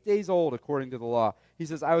was 8 days old according to the law. He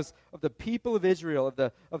says, I was of the people of Israel,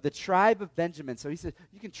 of the tribe of Benjamin. So he says,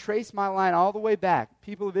 you can trace my line all the way back.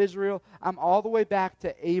 People of Israel, I'm all the way back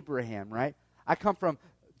to Abraham, right? I come from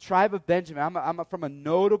tribe of Benjamin. I'm from a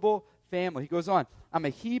notable family. He goes on, I'm a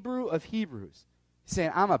Hebrew of Hebrews. He's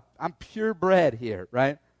saying, I'm purebred here,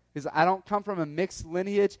 right? Because I don't come from a mixed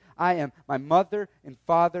lineage. My mother and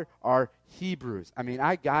father are Hebrews. I mean,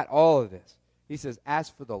 I got all of this. He says, as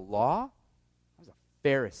for the law, I was a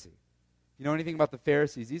Pharisee. You know anything about the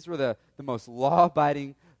Pharisees? These were the most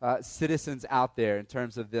law-abiding citizens out there in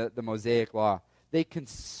terms of the Mosaic law. They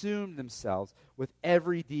consumed themselves with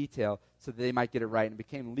every detail so that they might get it right, and it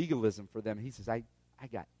became legalism for them. He says, I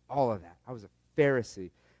got all of that. I was a Pharisee.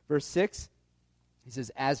 Verse 6, he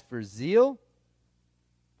says, as for zeal,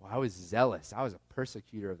 well, I was zealous. I was a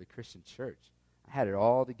persecutor of the Christian church. I had it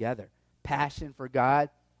all together. Passion for God,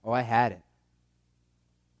 oh, I had it.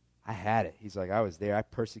 I had it. He's like, I was there. I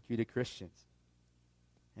persecuted Christians.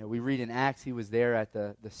 And we read in Acts, he was there at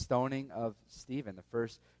the stoning of Stephen, the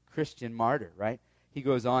first Christian martyr, right? He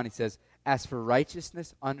goes on, he says, as for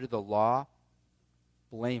righteousness under the law,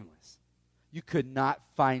 blameless. You could not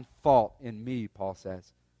find fault in me, Paul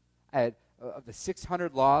says. I had of the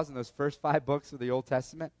 600 laws in those first 5 books of the Old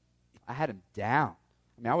Testament, I had them down.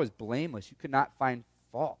 I mean, I was blameless. You could not find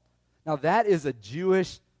fault. Now, that is a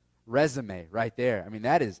Jewish resume right there. I mean,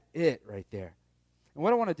 that is it right there. And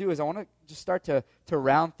what I want to do is I want to just start to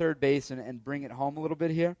round third base and bring it home a little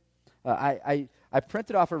bit here. I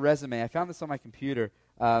printed off a resume. I found this on my computer,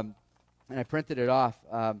 and I printed it off.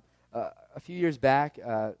 A few years back,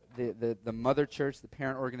 the mother church, the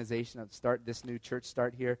parent organization of this new church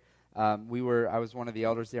start here, I was one of the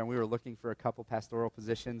elders there, and we were looking for a couple pastoral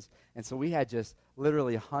positions. And so we had just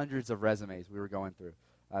literally hundreds of resumes we were going through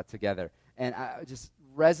together. And just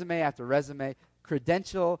resume after resume,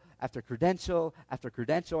 credential after credential after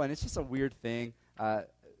credential, and it's just a weird thing.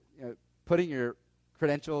 Putting your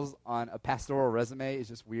credentials on a pastoral resume is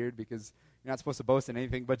just weird because you're not supposed to boast in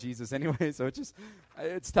anything but Jesus anyway, so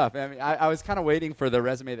it's tough. I mean, I was kind of waiting for the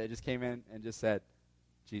resume that just came in and just said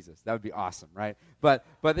Jesus. That would be awesome, right? But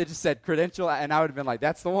they just said credential, and I would have been like,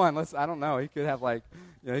 that's the one. I don't know. He could have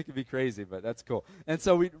he could be crazy, but that's cool. And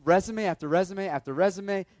so we resume after resume after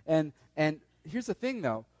resume, and here's the thing,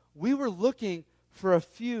 though. We were looking for a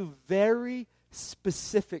few very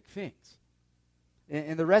specific things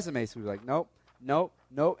in the resume. So we were like, nope.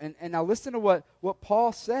 And now listen to what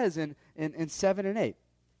Paul says in 7 and 8.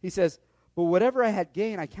 He says, but whatever I had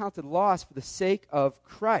gained, I counted loss for the sake of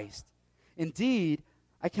Christ. Indeed,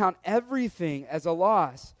 I count everything as a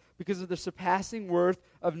loss because of the surpassing worth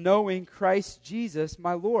of knowing Christ Jesus,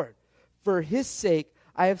 my Lord. For his sake,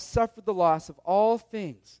 I have suffered the loss of all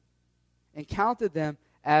things and counted them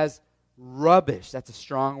as rubbish. That's a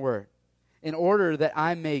strong word. In order that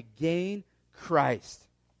I may gain Christ.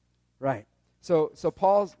 Right. So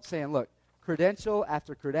Paul's saying, look, credential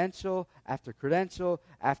after credential after credential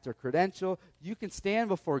after credential. You can stand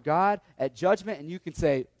before God at judgment and you can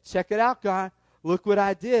say, check it out, God. Look what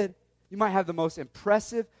I did. You might have the most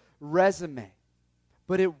impressive resume.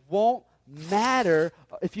 But it won't matter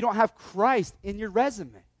if you don't have Christ in your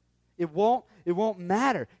resume. It won't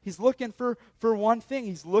matter. He's looking for one thing.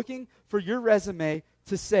 He's looking for your resume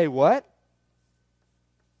to say what?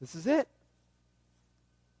 This is it.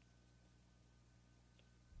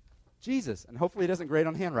 Jesus. And hopefully he doesn't grade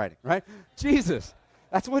on handwriting, right? Jesus.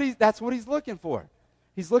 That's what he's looking for.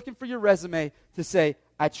 He's looking for your resume to say,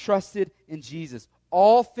 I trusted in Jesus.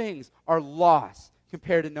 All things are lost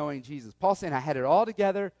compared to knowing Jesus. Paul's saying, I had it all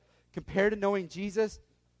together. Compared to knowing Jesus,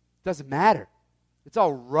 doesn't matter. It's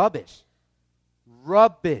all rubbish.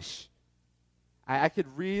 Rubbish. I could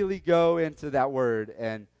really go into that word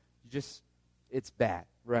and it's bad,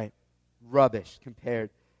 right? Rubbish compared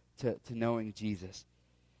to knowing Jesus.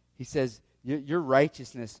 He says, your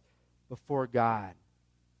righteousness before God,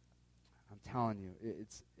 I'm telling you,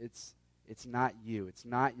 it's not you. It's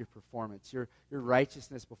not your performance. Your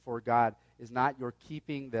righteousness before God is not your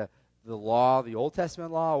keeping the law, the Old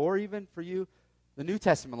Testament law, or even for you, the New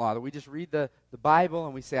Testament law, that we just read the Bible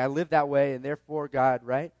and we say, I live that way, and therefore God,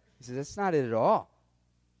 right? He says, that's not it at all.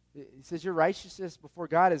 He says your righteousness before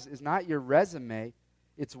God is not your resume.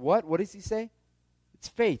 It's what? What does he say? It's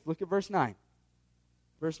faith. Look at verse 9.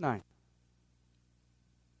 Verse 9.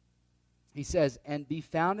 He says, and be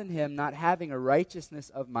found in him, not having a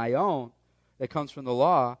righteousness of my own that comes from the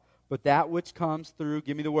law, but that which comes through,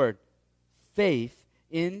 give me the word, faith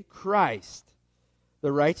in Christ,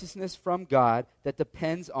 the righteousness from God that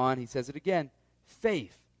depends on, he says it again,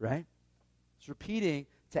 faith, right? It's repeating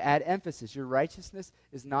to add emphasis. Your righteousness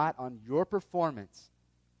is not on your performance.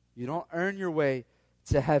 You don't earn your way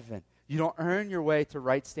to heaven. You don't earn your way to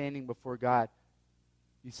right standing before God.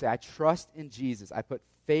 You say, I trust in Jesus. I put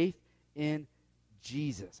faith in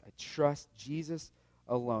Jesus. I trust Jesus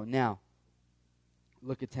alone. Now,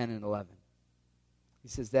 look at 10 and 11. He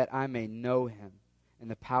says, that I may know him and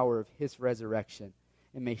the power of his resurrection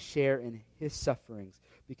and may share in his sufferings,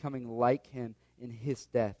 becoming like him in his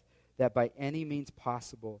death, that by any means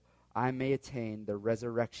possible I may attain the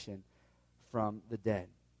resurrection from the dead.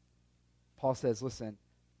 Paul says, listen,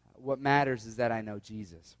 what matters is that I know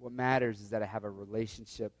Jesus. What matters is that I have a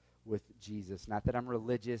relationship with Jesus. Not that I'm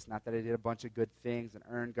religious, not that I did a bunch of good things and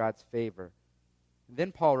earned God's favor. And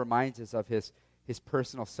then Paul reminds us of his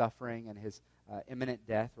personal suffering and his imminent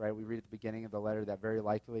death, right? We read at the beginning of the letter that very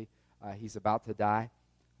likely he's about to die.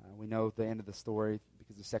 We know the end of the story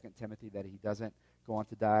because of 2 Timothy that he doesn't go on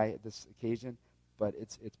to die at this occasion, but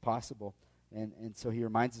it's possible. And so he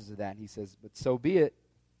reminds us of that, and he says, but so be it.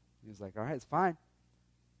 He's like, all right, it's fine.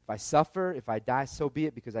 If I suffer, if I die, so be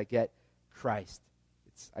it, because I get Christ.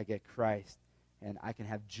 I get Christ. And I can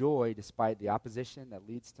have joy despite the opposition that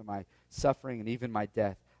leads to my suffering and even my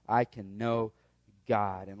death. I can know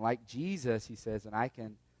God. And like Jesus, he says, and I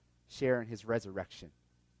can share in his resurrection.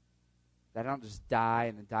 That I don't just die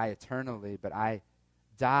and then die eternally, but I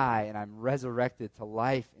die and I'm resurrected to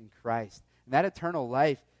life in Christ. And that eternal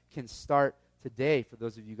life can start today for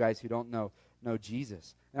those of you guys who don't know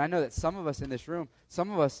Jesus. And I know that some of us in this room,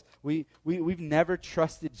 some of us, we've never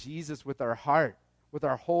trusted Jesus with our heart, with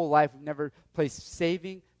our whole life. We've never placed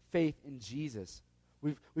saving faith in Jesus.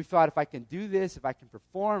 We've thought, if I can do this, if I can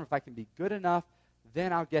perform, if I can be good enough,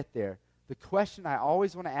 then I'll get there. The question I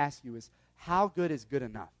always want to ask you is, how good is good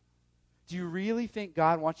enough? Do you really think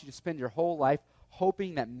God wants you to spend your whole life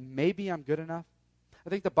hoping that maybe I'm good enough? I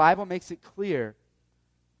think the Bible makes it clear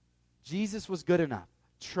Jesus was good enough.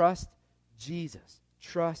 Trust Jesus.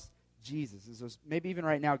 Trust Jesus. And so maybe even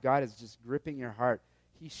right now, God is just gripping your heart.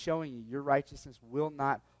 He's showing you your righteousness will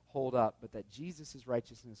not hold up, but that Jesus'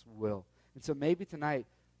 righteousness will. And so maybe tonight,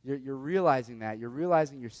 you're realizing that. You're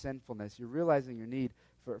realizing your sinfulness. You're realizing your need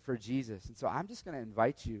for Jesus. And so I'm just going to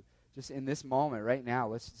invite you, just in this moment right now,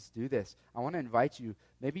 let's just do this. I want to invite you.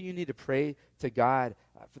 Maybe you need to pray to God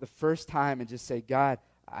for the first time and just say, God,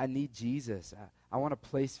 I need Jesus. I want to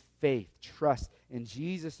place faith, trust in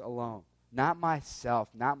Jesus alone, not myself,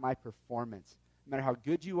 not my performance. No matter how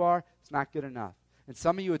good you are, it's not good enough. And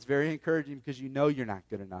some of you, it's very encouraging because you know you're not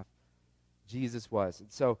good enough. Jesus was.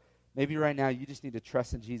 And so maybe right now you just need to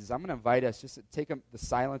trust in Jesus. I'm going to invite us just to take the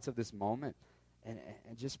silence of this moment and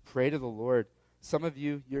just pray to the Lord. Some of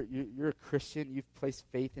you, you're a Christian. You've placed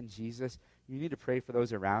faith in Jesus. You need to pray for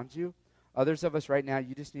those around you. Others of us right now,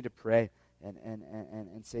 you just need to pray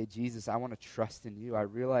and say, Jesus, I want to trust in you. I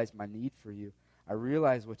realize my need for you. I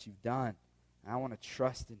realize what you've done. And I want to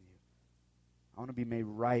trust in you. I want to be made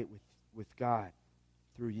right with God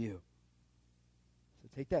through you. So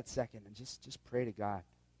take that second and just pray to God.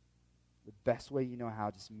 The best way you know how,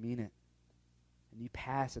 just mean it. And you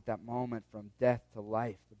pass at that moment from death to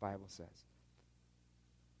life, the Bible says.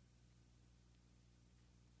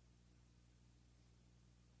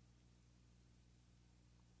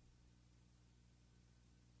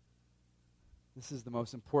 This is the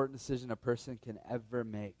most important decision a person can ever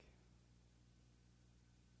make.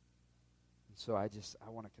 And so I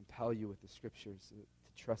want to compel you with the scriptures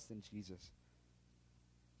to trust in Jesus,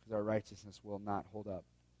 because our righteousness will not hold up.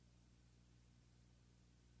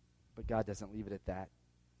 But God doesn't leave it at that.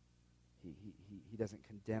 He doesn't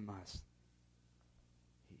condemn us.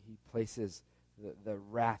 He places the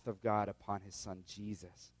wrath of God upon his son,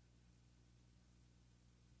 Jesus.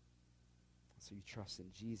 So you trust in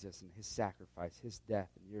Jesus and his sacrifice, his death,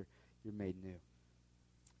 and you're made new.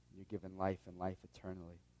 You're given life and life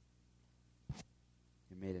eternally.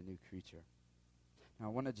 You're made a new creature. Now I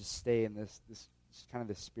want to just stay in this kind of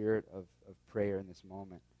the spirit of prayer in this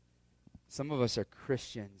moment. Some of us are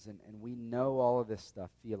Christians, and we know all of this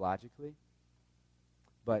stuff theologically,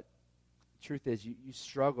 but the truth is you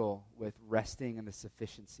struggle with resting in the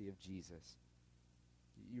sufficiency of Jesus.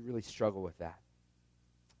 You really struggle with that.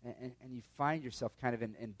 And you find yourself kind of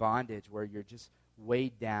in bondage where you're just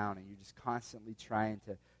weighed down and you're just constantly trying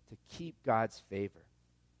to keep God's favor.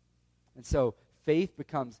 And so faith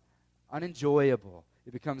becomes unenjoyable.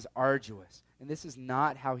 It becomes arduous. And this is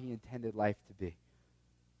not how he intended life to be.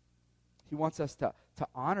 He wants us to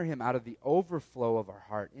honor him out of the overflow of our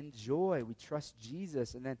heart. In joy, we trust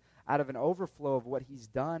Jesus. And then out of an overflow of what he's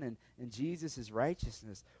done and Jesus'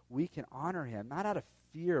 righteousness, we can honor him, not out of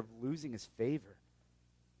fear of losing his favor.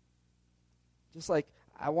 Just like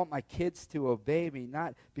I want my kids to obey me,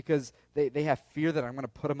 not because they have fear that I'm going to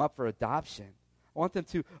put them up for adoption. I want them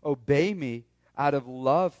to obey me out of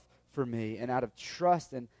love for me and out of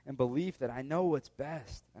trust and belief that I know what's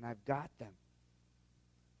best and I've got them.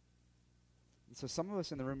 And so some of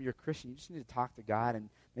us in the room, you're a Christian, you just need to talk to God, and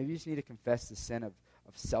maybe you just need to confess the sin of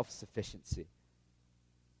self-sufficiency,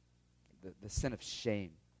 the sin of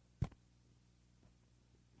shame.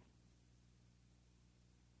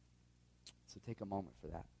 So take a moment for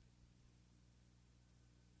that.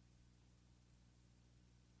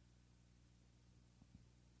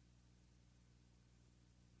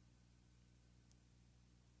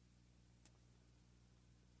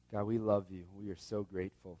 God, we love you. We are so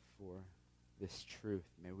grateful for this truth.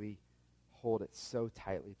 May we hold it so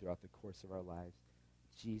tightly throughout the course of our lives.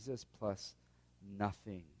 Jesus plus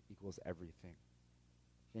nothing equals everything.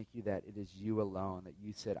 Thank you that it is you alone, that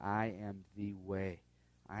you said, I am the way.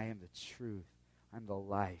 I am the truth. I'm the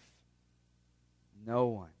life. No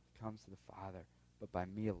one comes to the Father but by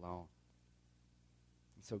me alone.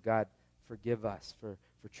 And so, God, forgive us for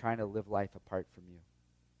trying to live life apart from you.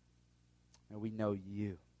 May we know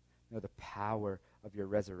you, know the power of your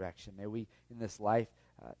resurrection. May we, in this life,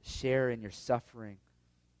 share in your suffering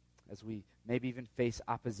as we maybe even face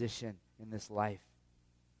opposition in this life.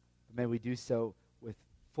 But may we do so with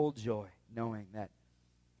full joy, knowing that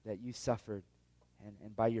you suffered,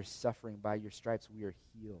 and by your suffering, by your stripes, we are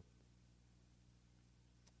healed.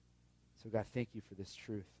 So God, thank you for this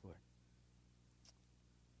truth, Lord.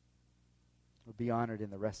 We'll be honored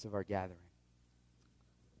in the rest of our gathering.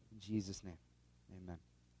 In Jesus' name, amen.